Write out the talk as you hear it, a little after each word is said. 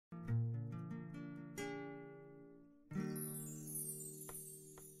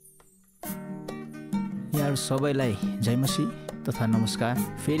यहाँहरु सबैलाई जय मसीह तथा नमस्कार।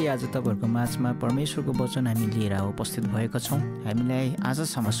 फेरि आज तपाईहरुको माझमा परमेश्वरको वचन हामी लिएर उपस्थित भएका छौं। हामीलाई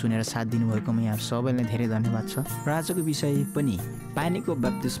आजसम्म सुनेर साथ दिनुभएकोमा यहाँहरु सबैलाई धेरै धन्यवाद छ। र आजको विषय पनि पानीको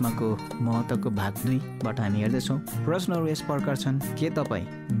बप्तिस्माको महत्त्वको भाग 2 बाट हामी हेर्दैछौं। प्रश्नहरु यस प्रकार छन्: के तपाई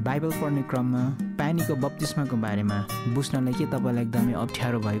बाइबल पढ्ने क्रममा पानीको बप्तिस्माको बारेमा बुझ्नलाई के तपाईलाई एकदमै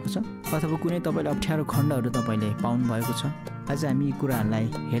अप्ठ्यारो भएको छ अथवा कुनै तपाईले अप्ठ्यारो खण्डहरु तपाईले पाउनु भएको छ? आज हामी यी कुराहरूलाई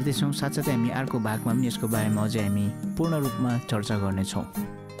हेर्दैछौँ। साथसाथै हामी अर्को भागमा पनि यसको बारेमा अझै हामी पूर्ण रूपमा चर्चा गर्नेछौँ।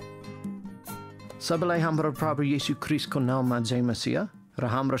 सबैलाई हाम्रो प्रभु येशू ख्रीष्टको नाममा जय मसीह र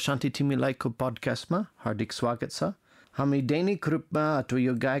हाम्रो शान्ति तिमीलाईको पडकास्टमा हार्दिक स्वागत छ। हामी दैनिक रूपमा अथवा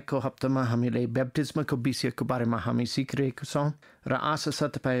यो गएको हप्तामा हामीले ब्याप्टिज्मको विषयको बारेमा हामी सिकिरहेको छौँ र आशा छ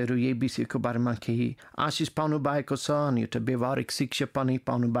तपाईँहरू यही विषयको बारेमा केही आशिष पाउनु भएको छ अनि एउटा व्यवहारिक शिक्षा पनि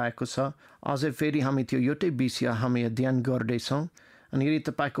पाउनु भएको छ। अझै फेरि हामी त्यो एउटै विषय हामी अध्ययन गर्दैछौँ। अनि यदि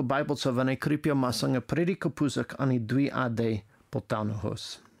तपाईँको बाइबल छ भने कृपया मसँग प्रेरितको पुस्तक अनि 2 अध्याय पत्ताउनुहोस्।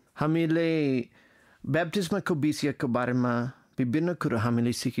 हामीले ब्याप्टिज्मको विषयको बारेमा विभिन्न कुरा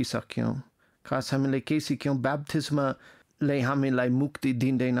हामीले सिकिसक्यौँ। खास हामीले के सिक्यौँ? ब्याप्टिज्मले हामीलाई मुक्ति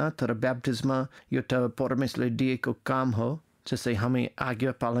दिँदैन, तर ब्याप्टिज्म एउटा परमेश्वरले दिएको काम हो जसै हामी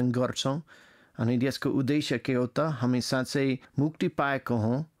आज्ञा पालन गर्छौँ। अनि यसको उद्देश्य के हो त? हामी साँच्चै मुक्ति पाएको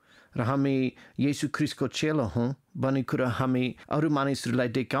हौँ र हामी येशू ख्रीष्टको चेला हौँ भन्ने कुरा हामी अरू मानिसहरूलाई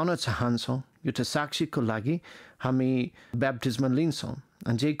देखाउन चाहन्छौँ। एउटा साक्षीको लागि हामी ब्याप्टिज्म लिन्छौँ।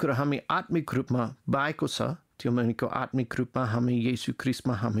 अनि जे कुरा हामी आत्मिक रूपमा भएको छ त्यो भनेको आत्मिक रूपमा हामी येशू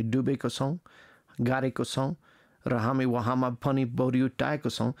ख्रीष्टमा हामी डुबेको छौँ, गाडेको छौँ र हामी उहाँमा पनि बढी उठाएको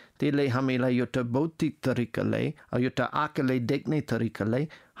छौँ। त्यसले हामीलाई एउटा भौतिक तरिकाले एउटा आँखाले देख्ने तरिकाले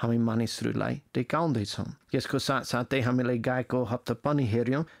हामी मानिसहरूलाई देखाउँदैछौँ। यसको साथसाथै हामीले गएको हप्ता पनि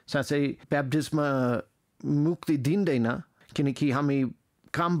हेऱ्यौँ, साँच्चै ब्याप्टिज्म मुक्ति दिँदैन, किनकि हामी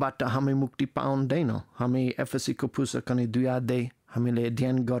कामबाट हामी मुक्ति पाउँदैनौँ। हामी एफएससीको पुस्तक अनि 2 अध्याय हामीले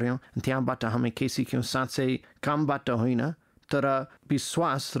अध्ययन गऱ्यौँ। त्यहाँबाट हामी के सिक्यौँ? साँच्चै कामबाट होइन, तर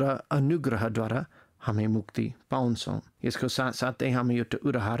विश्वास र अनुग्रहद्वारा हामी मुक्ति पाउँछौँ। यसको साथसाथै हामी एउटा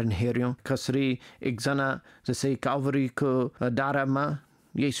उदाहरण हेऱ्यौँ, कसरी एकजना जसै काल्भरीको डाँडामा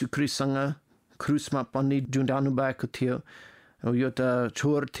येशू ख्रीष्टसँग क्रुसमा पनि जुटाउनु भएको थियो। एउटा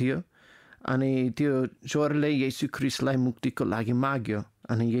छोर थियो अनि त्यो छोरले येशू ख्रीष्टलाई मुक्तिको लागि माग्यो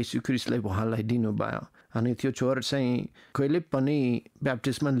अनि येशू ख्रीष्टले उहाँलाई दिनुभयो। अनि त्यो छोर चाहिँ कहिले पनि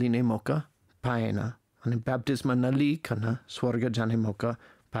ब्याप्टिज्म लिने मौका पाएन अनि ब्याप्टिज्म नलिकन स्वर्ग जाने मौका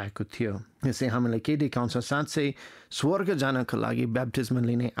पाएको थियो। यसै हामीलाई के देखाउँछ? साँच्चै स्वर्ग जानको लागि ब्याप्टिज्म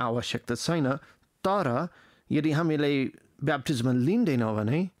लिने आवश्यकता छैन, तर यदि हामीले ब्याप्टिज्म लिँदैनौँ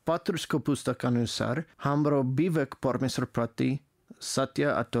भने पत्रुसको पुस्तक अनुसार हाम्रो विवेक परमेश्वरप्रति सत्य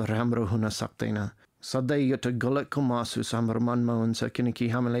अथवा राम्रो हुन सक्दैन। सधैँ एउटा गलतको महसुस हाम्रो मनमा हुन्छ, किनकि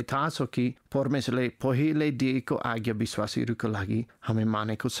हामीलाई थाहा छ कि परमेश्वरले पहिले दिएको आज्ञा विश्वासीहरूको लागि हामी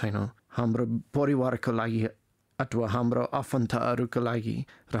मानेको छैनौँ। हाम्रो परिवारको लागि अथवा हाम्रो आफन्तहरूको लागि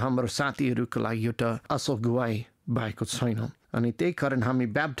र हाम्रो साथीहरूको लागि एउटा असल गुवाई भएको छैनौँ। अनि त्यही कारण हामी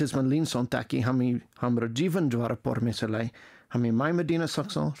ब्याप्टिज्म लिन्छौँ ताकि हामी हाम्रो जीवनद्वारा परमेश्वरलाई हामी महिमा दिन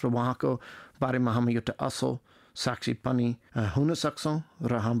सक्छौँ र उहाँको बारेमा हामी एउटा असल साक्षी पनि हुन सक्छौँ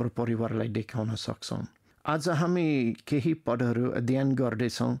र हाम्रो परिवारलाई देखाउन सक्छौँ। आज हामी केही पदहरू अध्ययन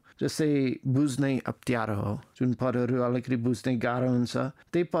गर्दैछौँ जसै बुझ्नै अप्ठ्यारो हो। जुन पदहरू अलिकति बुझ्नै गाह्रो हुन्छ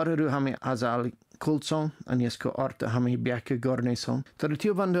त्यही पदहरू हामी आज अलिक खोल्छौँ अनि यसको अर्थ हामी व्याख्या गर्नेछौँ। तर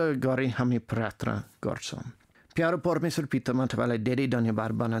त्योभन्दा अगाडि हामी प्रार्थना गर्छौँ। प्यारो परमेश्वर पितामा तपाईँलाई धेरै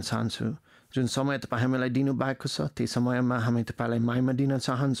धन्यवाद भन्न चाहन्छु। जुन समय तपाईँ हामीलाई दिनुभएको छ त्यही समयमा हामी तपाईँलाई महिमा दिन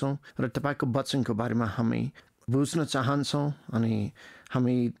चाहन्छौँ र तपाईँको वचनको बारेमा हामी बुझ्न चाहन्छौँ अनि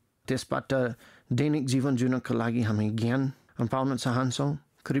हामी त्यसबाट दैनिक जीवन जिउनको लागि हामी ज्ञान पाउन चाहन्छौँ।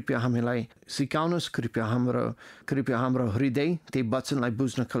 कृपया हामीलाई सिकाउनुहोस्, कृपया हाम्रो हृदय त्यही वचनलाई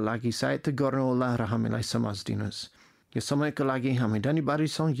बुझ्नको लागि सहायता गर्नुहोला र हामीलाई समझ दिनुहोस्। यो समयको लागि हामी धन्यवादी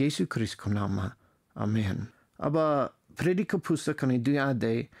छौँ येशू ख्रीष्टको नाममा, आमेन। अब प्रेरितको पुस्तक अनि 2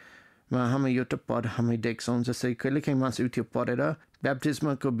 अध्यायमा हामी एउटा पद हामी देख्छौँ जसै कहिलेकाहीँ मान्छे त्यो पढेर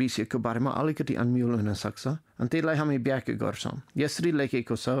ब्याप्टिज्मको विषयको बारेमा अलिकति अन्मिल हुन सक्छ अनि त्यसलाई हामी व्याख्या गर्छौँ। यसरी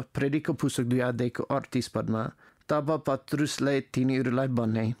लेखेको छ प्रेरितको पुस्तक 2 अध्यायको 38 पदमा, तब पत्रुसले तिनीहरूलाई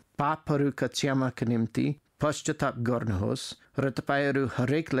भने, पापहरूका क्षमाका निम्ति पश्चाताप गर्नुहोस् र तपाईँहरू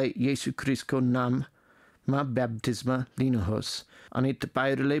हरेकले येशू ख्रीष्टको नाममा ब्याप्टिज्म लिनुहोस् अनि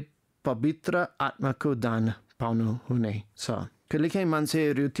तपाईँहरूले पवित्र आत्माको दान पाउनुहुनेछ। कहिलेकाहीँ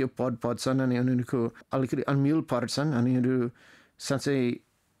मान्छेहरू त्यो पद पढ्छन् अनि उनीहरूको अलिकति अन्मिल पर्छन् अनि उनीहरू साँच्चै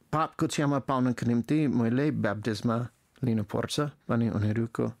पापको क्षमा पाउनको निम्ति मैले ब्याप्टिज्म लिनुपर्छ भन्ने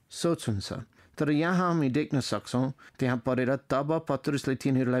उनीहरूको सोच हुन्छ। तर यहाँ हामी देख्न सक्छौँ त्यहाँ पढेर तब पत्रुसले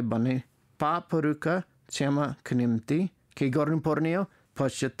तिनीहरूलाई भने पापहरूका क्षमाको निम्ति के गर्नुपर्ने हो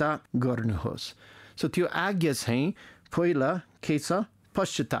पश्चाताप गर्नुहोस् सो त्यो आज्ञा चाहिँ पहिला के छ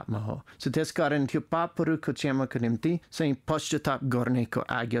पश्चातापमा हो सो त्यसकारण त्यो पापहरूको क्षमाको निम्ति चाहिँ पश्चाताप गर्नेको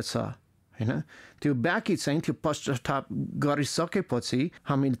आज्ञा छ हैन त्यो बाँकी चाहिँ त्यो पश्चाताप गरिसकेपछि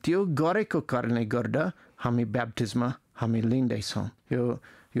हामी त्यो गरेको कारणले गर्दा हामी ब्याप्टिजममा हामी लिँदैछौँ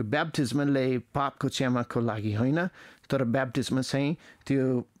यो ब्याप्टिजमले पापको क्षमाको लागि होइन तर ब्याप्टिजमा चाहिँ त्यो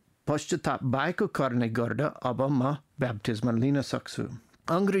पश्चाताप भएको कारणले गर्दा अब म ब्याप्टिजमा लिन सक्छु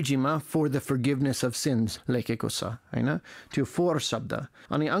अङ्ग्रेजीमा for the forgiveness of since लेखेको छ होइन त्यो फोर शब्द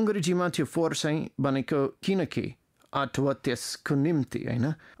अनि अङ्ग्रेजीमा त्यो फोर चाहिँ भनेको किनकि अथवा त्यसको निम्ति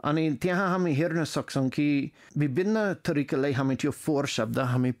होइन अनि त्यहाँ हामी हेर्न सक्छौँ कि विभिन्न तरिकाले हामी त्यो फोर शब्द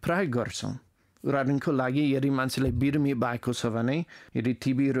हामी प्रयोग गर्छौँ उदाहरणको लागि यदि मान्छेलाई बिरामी भएको छ भने यदि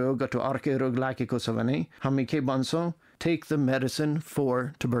टिबी रोग अथवा अर्कै रोग लागेको छ भने हामी के भन्छौँ take the medicine for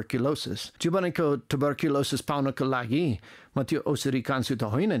tuberculosis त्यो भनेको ट्युबरक्युलोसिस पाउनको लागि म त्यो औषधि खान्छु त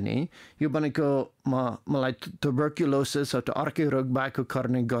होइन नि यो भनेको मलाई ट्युबरक्युलोसिस अथवा अर्कै रोग भएको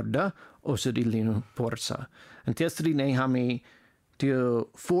कारणले गर्दा औषधि लिनुपर्छ अनि त्यसरी नै हामी त्यो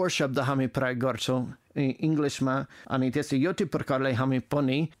फोर शब्द हामी प्रयोग गर्छौँ इङ्ग्लिसमा अनि त्यसै एउटै प्रकारले हामी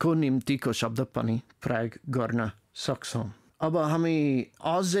पनि को निम्तिको शब्द पनि प्रयोग गर्न सक्छौँ अब हामी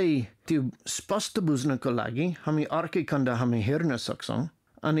अझै त्यो स्पष्ट बुझ्नको लागि हामी अर्कै खण्ड हामी हेर्न सक्छौँ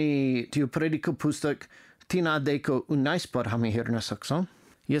अनि त्यो प्रेरितको पुस्तक 3:19 पर हामी हेर्न सक्छौँ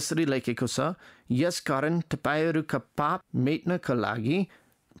यसरी लेखेको छ यसकारण तपाईँहरूका पाप मेट्नका लागि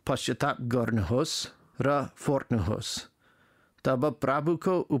पश्चाताप गर्नुहोस् र फर्नुहोस् तब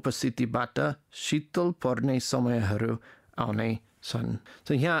प्रभुको उपस्थितिबाट शीतल पर्ने समयहरू आउने छन्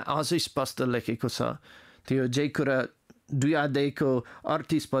त यहाँ अझै स्पष्ट लेखेको छ त्यो जे कुरा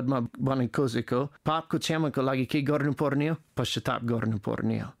 2:38 पदमा भन्न खोजेको पापको क्षमाको लागि के गर्नुपर्ने हो पश्चाताप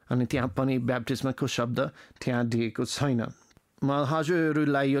गर्नुपर्ने हो अनि त्यहाँ पनि ब्याप्टिजमाको शब्द त्यहाँ दिएको छैन म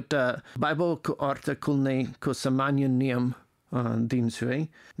हजुरहरूलाई एउटा बाइबलको अर्थ खुल्नेको सामान्य नियम दिन्छु है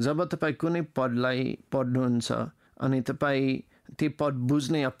जब तपाईँ कुनै पदलाई पढ्नुहुन्छ अनि तपाईँ त्यो पद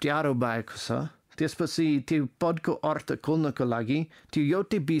बुझ्ने अप्ठ्यारो भएको छ त्यसपछि त्यो पदको अर्थ खोल्नको लागि त्यो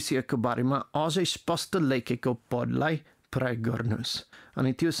एउटै विषयको बारेमा अझै स्पष्ट लेखेको पदलाई प्रयोग गर्नुहोस्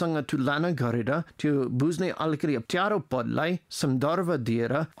अनि त्योसँग तुलना गरेर त्यो बुझ्ने अलिकति अप्ठ्यारो पदलाई सन्दर्भ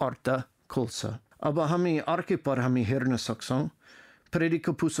दिएर अर्थ खोल्छ अब हामी अर्कै पद हामी हेर्न सक्छौँ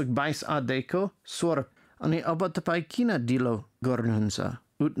प्रेरितको पुस्तक 22:16 अनि अब तपाईँ किन ढिलो गर्नुहुन्छ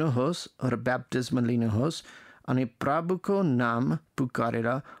उठ्नुहोस् र ब्याप्टिजमा लिनुहोस् अनि प्रभुको नाम पुकारेर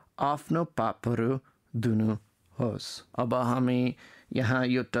आफ्नो पापहरू धुनुहोस् अब हामी यहाँ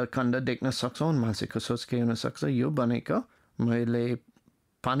एउटा खण्ड देख्न सक्छौँ मान्छेको सोच के हुनसक्छ यो भनेको मैले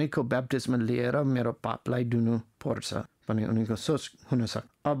पानीको ब्याप्टिजमा लिएर मेरो पापलाई धुनु पर्छ भन्ने उनीको सोच हुनसक्छ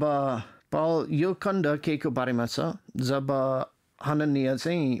अब पाउल यो खण्ड के को बारेमा छ जब हननिया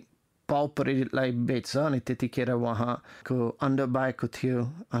चाहिँ पाउल प्रेरितलाई बेच्छ अनि त्यतिखेर उहाँको अन्ध भएको थियो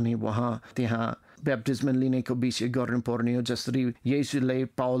अनि उहाँ त्यहाँ ब्याप्टिजमा लिनेको विषय गर्नुपर्ने हो जसरी येशूले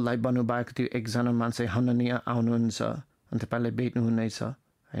पाउललाई भन्नुभएको थियो एकजना मान्छे हननिया आउनुहुन्छ अनि तपाईँले भेट्नुहुनेछ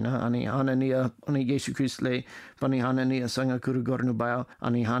होइन अनि हननिया अनि येशू ख्रिस्टले पनि हननियासँग कुरो गर्नुभयो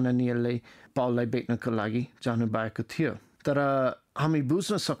अनि हननियाले पाउललाई भेट्नको लागि जानुभएको थियो तर हामी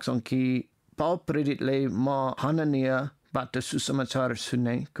बुझ्न सक्छौँ कि पाउल प्रेरितले म हननियाबाट सुसमाचार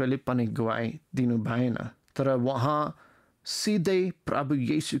सुन्ने कहिले पनि गवाई दिनु भएन तर उहाँ सिधै प्रभु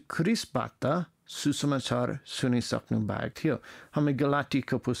येशू ख्रिस्टबाट सुसमाचार सुनिसक्नु भएको थियो हामी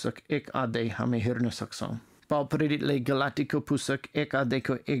गलातीको पुस्तक 1:2 हामी हेर्न सक्छौँ पाउल प्रेरितले गलातीको पुस्तक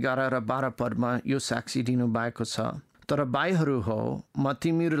 1:11 र 12 पदमा यो साक्षी दिनुभएको छ तर भाइहरू हो म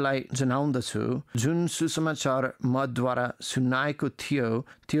तिमीहरूलाई जनाउँदछु जुन सुसमाचार मद्वारा सुनाएको थियो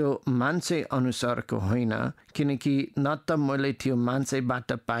त्यो मान्छे अनुसारको होइन किनकि न त मैले त्यो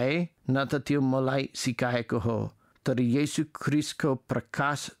मान्छेबाट पाएँ न त त्यो मलाई सिकाएको हो तर येशू ख्रिस्टको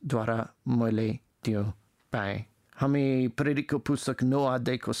प्रकाशद्वारा मैले त्यो पाएँ हामी प्रेरितको पुस्तक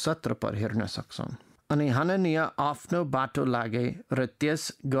 9:17 पर हेर्न सक्छौँ अनि हननिया आफ्नो बाटो लागे र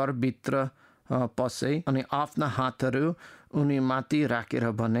त्यस घरभित्र पसे अनि आफ्ना हातहरू उनीमाथि राखेर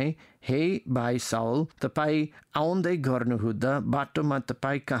भने हे भाइ साउल तपाईँ आउँदै गर्नुहुँदा बाटोमा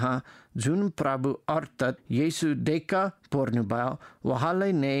तपाईँ कहाँ जुन प्रभु अर्थात् येशू देखा पर्नुभयो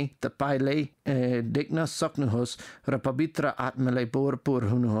उहाँलाई नै तपाईँले देख्न सक्नुहोस् र पवित्र आत्मालाई भरपूर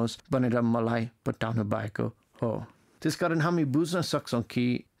हुनुहोस् भनेर मलाई पठाउनु भएको हो त्यसकारण हामी बुझ्न सक्छौँ कि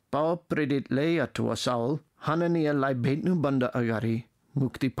पाउल प्रेरितले अथवा साउल हननियालाई भेट्नुभन्दा अगाडि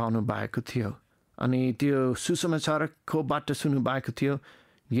मुक्ति पाउनु भएको थियो अनि त्यो सुसमाचारको बाटो सुन्नु भएको थियो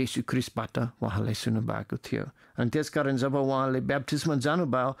येशू ख्रिस्टबाट उहाँलाई सुन्नुभएको थियो। अनि त्यसकारण जब उहाँले ब्याप्टिजममा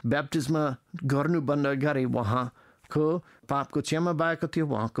जानुभयो, ब्याप्टिजमा गर्नुभन्दा अगाडि उहाँको पापको क्षमा भएको थियो,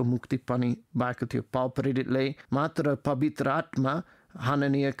 उहाँको मुक्ति पनि भएको थियो। पावल प्रेरितले मात्र पवित्र आत्मा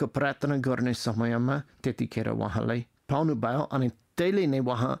हननियाको प्रार्थना गर्ने समयमा त्यतिखेर उहाँलाई पाउनुभयो। अनि त्यसले नै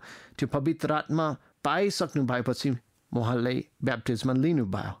उहाँ त्यो पवित्र आत्मा पाइसक्नु भएपछि उहाँले ब्याप्टिजमा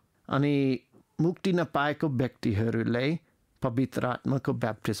लिनुभयो। अनि मुक्ति नपाएको व्यक्तिहरूले पवित्र आत्माको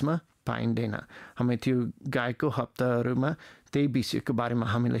ब्याप्टिजमा पाइँदैन। हामी त्यो गएको हप्ताहरूमा त्यही विषयको बारेमा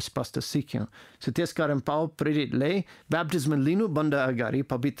हामीले स्पष्ट सिक्यौँ। सो त्यसकारण पावल प्रेरितले ब्याप्टिजमा लिनुभन्दा अगाडि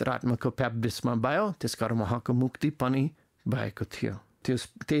पवित्र आत्माको ब्याप्टिजमा भयो, त्यसकारण उहाँको मुक्ति पनि भएको थियो।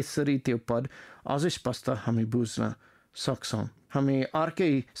 त्यसरी त्यो पद अझै स्पष्ट हामी बुझ्न सक्छौँ। हामी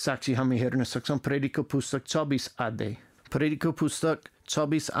अर्कै साक्षी हामी हेर्न सक्छौँ प्रेरितको पुस्तक 24 अध्याय। प्रेरितको पुस्तक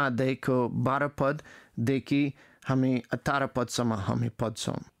 24 अध्यायको 12 पददेखि हामी 18 पदसम्म हामी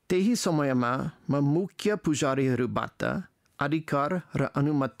पढ्छौँ। त्यही समयमा म मुख्य पुजारीहरूबाट अधिकार र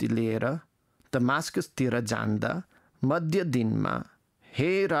अनुमति लिएर दमास्कसतिर जाँदा मध्य दिनमा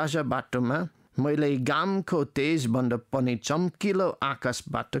हे राजा बाटोमा मैले गामको तेजभन्दा पनि चम्किलो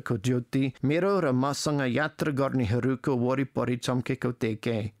आकाशबाटको ज्योति मेरो र मसँग यात्रा गर्नेहरूको वरिपरि चम्केको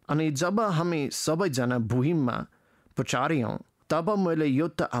देखेँ। अनि जब हामी सबैजना भुइँमा पछारियौँ तब मैले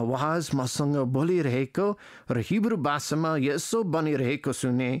एउटा आवाज मसँग बोलिरहेको र हिब्रू भाषामा यसो बनिरहेको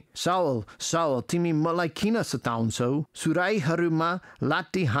सुने, साउल साउल तिमी मलाई किन सताउँछौ? सुराईहरूमा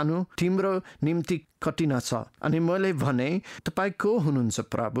लाठी हानु तिम्रो निम्ति कठिन छ। अनि मैले भने तपाईँ को हुनुहुन्छ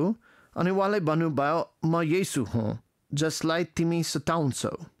प्रभु? अनि उहाँले भन्नुभयो म येशू हुँ जसलाई तिमी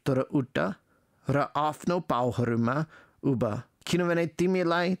सताउँछौ। तर उठ र आफ्नो पाउहरूमा उभ, किनभने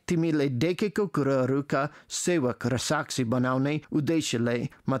तिमीले देखेको कुराहरूका सेवक र साक्षी बनाउने उद्देश्यले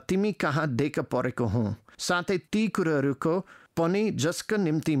म तिमी कहाँ देखा परेको हुँ, साथै ती कुराहरूको पनि जसका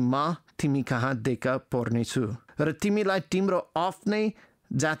निम्ति म तिमी कहाँ देखा पर्नेछु। र तिमीलाई तिम्रो आफ्नै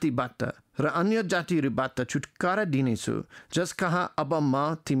जातिबाट र अन्य जातिहरूबाट छुटकारा दिनेछु, जस कहाँ अब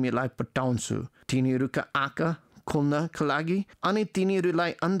म तिमीलाई पठाउँछु। तिनीहरूका आँखा खोल्नका लागि अनि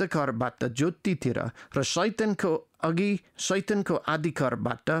तिनीहरूलाई अन्धकारबाट ज्योतितिर र शैतानको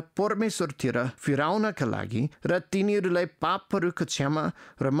अधिकारबाट परमेश्वरतिर फिराउनका लागि र तिनीहरूलाई पापहरूको क्षमा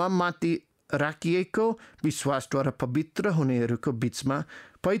र ममाथि राखिएको विश्वासद्वारा पवित्र हुनेहरूको बिचमा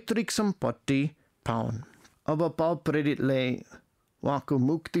पैतृक सम्पत्ति पाउन्। अब पावल प्रेरितले उहाँको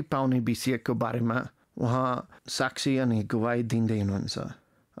मुक्ति पाउने विषयको बारेमा उहाँ साक्षी अनि गवाई दिँदै हुनुहुन्छ।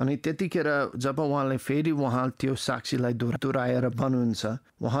 अनि त्यतिखेर जब उहाँले फेरि त्यो साक्षीलाई दोहोऱ्याएर भन्नुहुन्छ,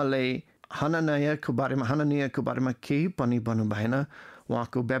 उहाँले हननियाको बारेमा केही पनि भन्नु भएन,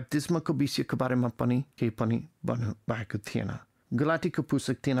 उहाँको ब्याप्टिजमको विषयको बारेमा पनि केही पनि भन्नु भएको थिएन। गलातीको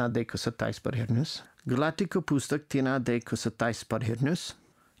पुस्तक 3 अध्यायको 27 पद हेर्नुहोस्। गलातीको पुस्तक 3 अध्यायको 27 पद हेर्नुहोस्।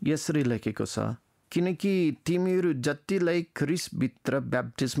 यसरी लेखेको छ, किनकि तिमीहरू जतिलाई ख्रिस्टभित्र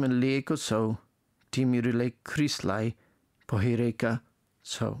ब्याप्टिजमा लिएको छौ तिमीहरूले ख्रिस्टलाई पहिरेका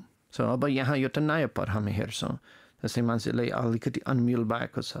छौ। अब यहाँ एउटा नयाँ पद हामी हेर्छौँ। जस्तै मान्छेले अलिकति अनमिल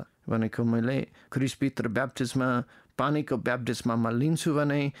भएको छ भनेको मैले ख्रिस्टभित्र ब्याप्टिजमा पानीको ब्याप्टिजमा म लिन्छु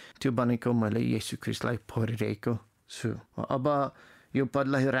भने त्यो भनेको मैले येशू ख्रिस्टलाई पहिरेको छु। अब यो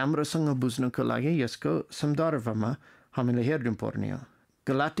पदलाई राम्रोसँग बुझ्नुको लागि यसको सन्दर्भमा हामीले हेर्नुपर्ने हो।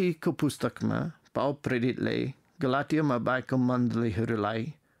 गलातीको पुस्तकमा पावल प्रेरितले गलातियामा भएको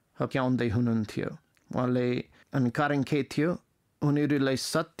मण्डलीहरूलाई हप्काउँदै हुनुहुन्थ्यो। उहाँले अनि कारण के थियो? उनीहरूलाई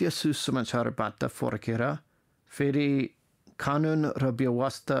सत्य सुसमाचारबाट फर्केर फेरि कानुन र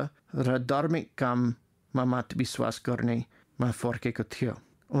व्यवस्था र धार्मिक काममा मात्र विश्वास गर्नेमा फर्केको थियो।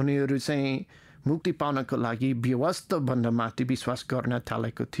 उनीहरू चाहिँ मुक्ति पाउनको लागि व्यवस्थाभन्दा माथि विश्वास गर्न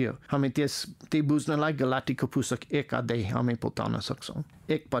थालेको थियो। हामी त्यही बुझ्नलाई गलातीको पुस्तक 1 अध्याय हामी पल्टाउन सक्छौँ।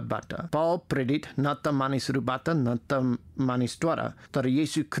 1 पदबाट पावल प्रेरित न त मानिसहरूबाट न त मानिसद्वारा तर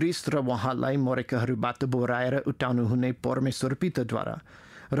येशू ख्रिस्ट र उहाँलाई मरेकाहरूबाट बोराएर उठाउनु हुने परमेश्वर पिताद्वारा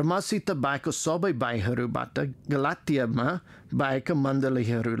र मसित भएको सबै भाइहरूबाट गलातियामा भएका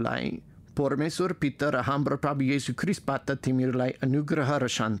मण्डलीहरूलाई परमेश्वर पिता र हाम्रो प्रभु येशू ख्रिस्टबाट तिमीहरूलाई अनुग्रह र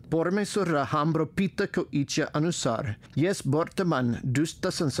शान्ति। परमेश्वर र हाम्रो पिताको इच्छा अनुसार यस वर्तमान दुष्ट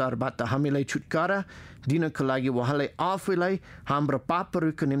संसारबाट हामीलाई छुटकारा दिनको लागि उहाँले आफैलाई हाम्रो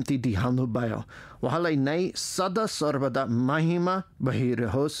पापहरूको निम्ति दिइहाल्नु भयो। उहाँलाई नै सदा सर्वदा महिमा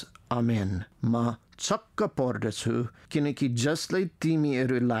भइरहोस्। आमेन। म छक्क पर्दछु किनकि जसले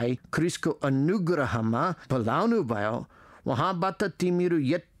तिमीहरूलाई ख्रिस्टको अनुग्रहमा बोलाउनु भयो उहाँबाट तिमीहरू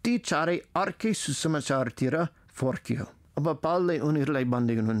यति चाँडै अर्कै सुसमाचारतिर फर्कियो। अब पावलले उनीहरूलाई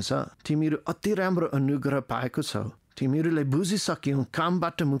भन्दै हुनुहुन्छ, तिमीहरू अति राम्रो अनुग्रह पाएको छौ, तिमीहरूले बुझिसक्यौ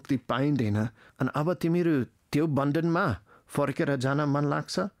कामबाट मुक्ति पाइँदैन, अनि अब तिमीहरू त्यो बन्धनमा फर्केर जान मन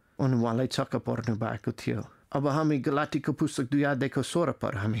लाग्छ अनि उहाँलाई छक्क पर्नु भएको थियो। अब हामी गलातीको पुस्तक 2:16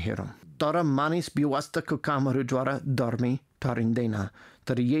 पर हामी हेरौँ। तर मानिस व्यवस्थाको कामहरूद्वारा धर्मी ठहरिँदैन,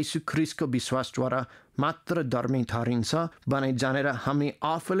 तर येशू ख्रीष्टको विश्वासद्वारा मात्र धर्मी ठहरिन्छ भने जानेर हामी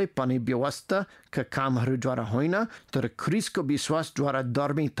आफूले पनि व्यवस्थाका कामहरूद्वारा होइन तर ख्रीष्टको विश्वासद्वारा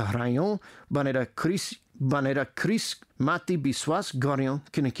धर्मी ठहरायौँ भनेर ख्रीष्टमाथि विश्वास गर्यौँ,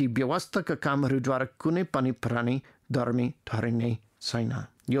 किनकि व्यवस्थाका कामहरूद्वारा कुनै पनि प्राणी धर्मी ठहरिने छैन।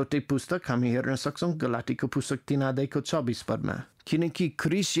 एउटै पुस्तक हामी हेर्न सक्छौँ गलातीको पुस्तक 3:26 पदमा, किनकि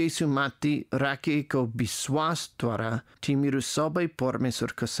ख्रीष्ट येशूमाथि राखिएको विश्वासद्वारा तिमीहरू सबै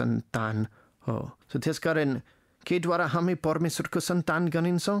परमेश्वरको सन्तान हो। त्यसकारण केद्वारा हामी परमेश्वरको सन्तान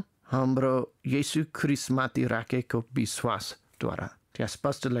गनिन्छौँ? हाम्रो येशू ख्रीष्टमाथि राखेको विश्वासद्वारा। त्यहाँ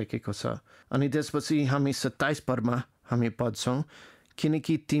स्पष्ट लेखेको छ। अनि त्यसपछि हामी 27 पदमा हामी पढ्छौँ,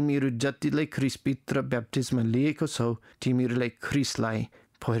 किनकि तिमीहरू जतिले ख्रीष्टभित्र ब्याप्टिजमा लिएको छौ तिमीहरूले ख्रीष्टलाई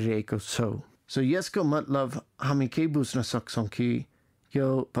फैलिएको छौ। सो यसको मतलब हामी के बुझ्न सक्छौँ कि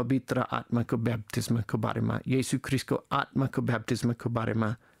यो पवित्र आत्माको ब्याप्टिजमाको बारेमा, येशू ख्रीष्टको आत्माको ब्याप्टिजमाको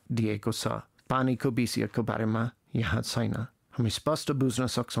बारेमा दिएको छ, पानीको विषयको बारेमा यहाँ छैन। हामी स्पष्ट बुझ्न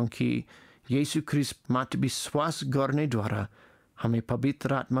सक्छौँ कि येशू ख्रीष्टमाथि विश्वास गर्नेद्वारा हामी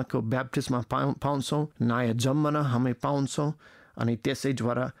पवित्र आत्माको ब्याप्टिजमा पाउँछौँ, नयाँ जन्मन हामी पाउँछौँ अनि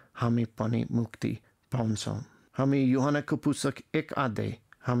त्यसैद्वारा हामी पनि मुक्ति पाउँछौँ। हामी यूहन्नाको पुस्तक 1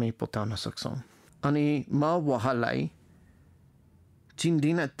 हामी पताउन सक्छौँ। अनि म उहाँलाई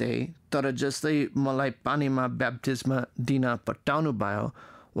चिन्दिनँ तर जस्तै मलाई पानीमा ब्याप्टिजमा दिन पठाउनु भयो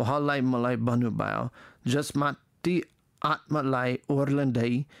उहाँलाई मलाई भन्नुभयो, जसमाथि आत्मालाई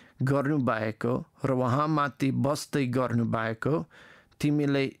ओर्लँदै गर्नुभएको र उहाँमाथि बस्दै गर्नुभएको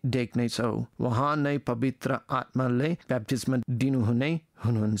तिमीले देख्नेछौ। उहाँ नै पवित्र आत्माले ब्याप्टिजमा दिनुहुने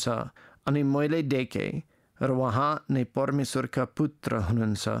हुनुहुन्छ अनि मैले देखेँ र उहाँ नै परमेश्वरका पुत्र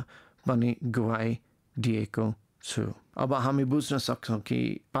हुनुहुन्छ भनी गुहाई दिएको छु। अब हामी बुझ्न सक्छौँ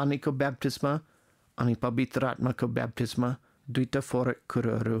कि पानीको ब्याप्टिजमा अनि पवित्र आत्माको ब्याप्टिजमा दुईटा फरक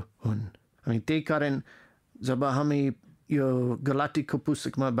कुराहरू हुन्। अनि त्यही कारण जब हामी यो गलातीको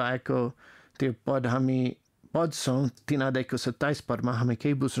पुस्तकमा भएको त्यो पद हामी पढ्छौँ 3:27 पदमा हामी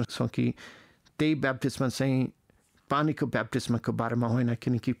केही बुझ्न सक्छौँ कि त्यही ब्याप्टिजमा चाहिँ पानीको ब्याप्टिजमाको बारेमा होइन,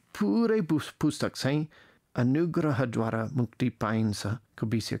 किनकि पुरै पुस्तक चाहिँ अनुग्रहद्वारा मुक्ति पाइन्छ को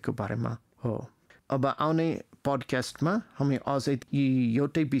विषयको बारेमा हो। अब आउने पडकास्टमा हामी अझै यी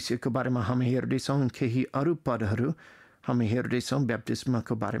एउटै विषयको बारेमा हामी हेर्दैछौँ, केही अरू पदहरू हामी हेर्दैछौँ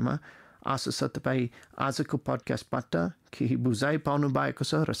ब्याप्टिजमाको बारेमा। आशा छ तपाईँ आजको पडकास्टबाट केही बुझाइ पाउनु भएको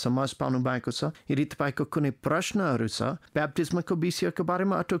छ र समझ पाउनु भएको छ। यदि तपाईँको कुनै प्रश्नहरू छ ब्याप्टिजमाको विषयको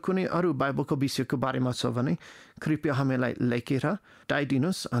बारेमा अथवा कुनै अरू बाइबलको विषयको बारेमा छ भने कृपया हामीलाई लेखेर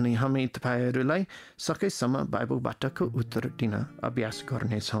पठाइदिनुहोस् अनि हामी तपाईँहरूलाई सकेसम्म बाइबलबाटको उत्तर दिन अभ्यास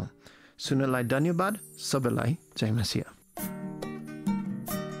गर्नेछौँ। सुन्नलाई धन्यवाद। सबैलाई जय मसीह।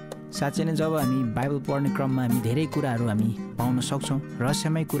 साँच्चै नै जब हामी बाइबल पढ्ने क्रममा हामी धेरै कुराहरू हामी पाउन सक्छौँ,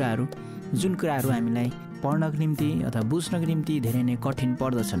 रहस्यमय कुराहरू, जुन कुराहरू हामीलाई पढ्नको निम्ति अथवा बुझ्नको निम्ति धेरै नै कठिन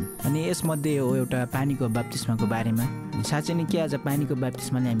पर्दछन्। अनि यसमध्ये हो एउटा पानीको ब्याप्टिजमाको बारेमा। साँच्चै नै के आज पानीको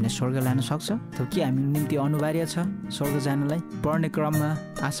ब्याप्टिजमाले हामीलाई स्वर्ग लान सक्छ? त के हामी निम्ति अनिवार्य छ स्वर्ग जानलाई? पढ्ने क्रममा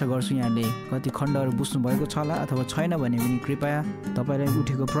आशा गर्छु यहाँले कति खण्डहरू बुझ्नुभएको छ होला अथवा छैन भने पनि कृपया तपाईँलाई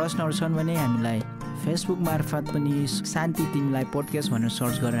उठेको प्रश्नहरू छन् भने हामीलाई फेसबुक मार्फत पनि शान्ति तिमीलाई पोडकास्ट भनेर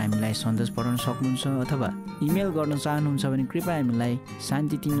सर्च गरेर हामीलाई सन्देश पठाउन सक्नुहुन्छ अथवा इमेल गर्न चाहनुहुन्छ भने कृपया हामीलाई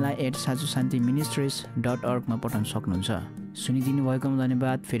santitiमीलाई@sajusantiministries.org मा पठाउन सक्नुहुन्छ। सुनिदिनु भएकोमा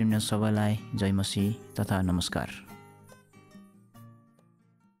धन्यवाद। फेरि सबैलाई जय मसीह तथा नमस्कार।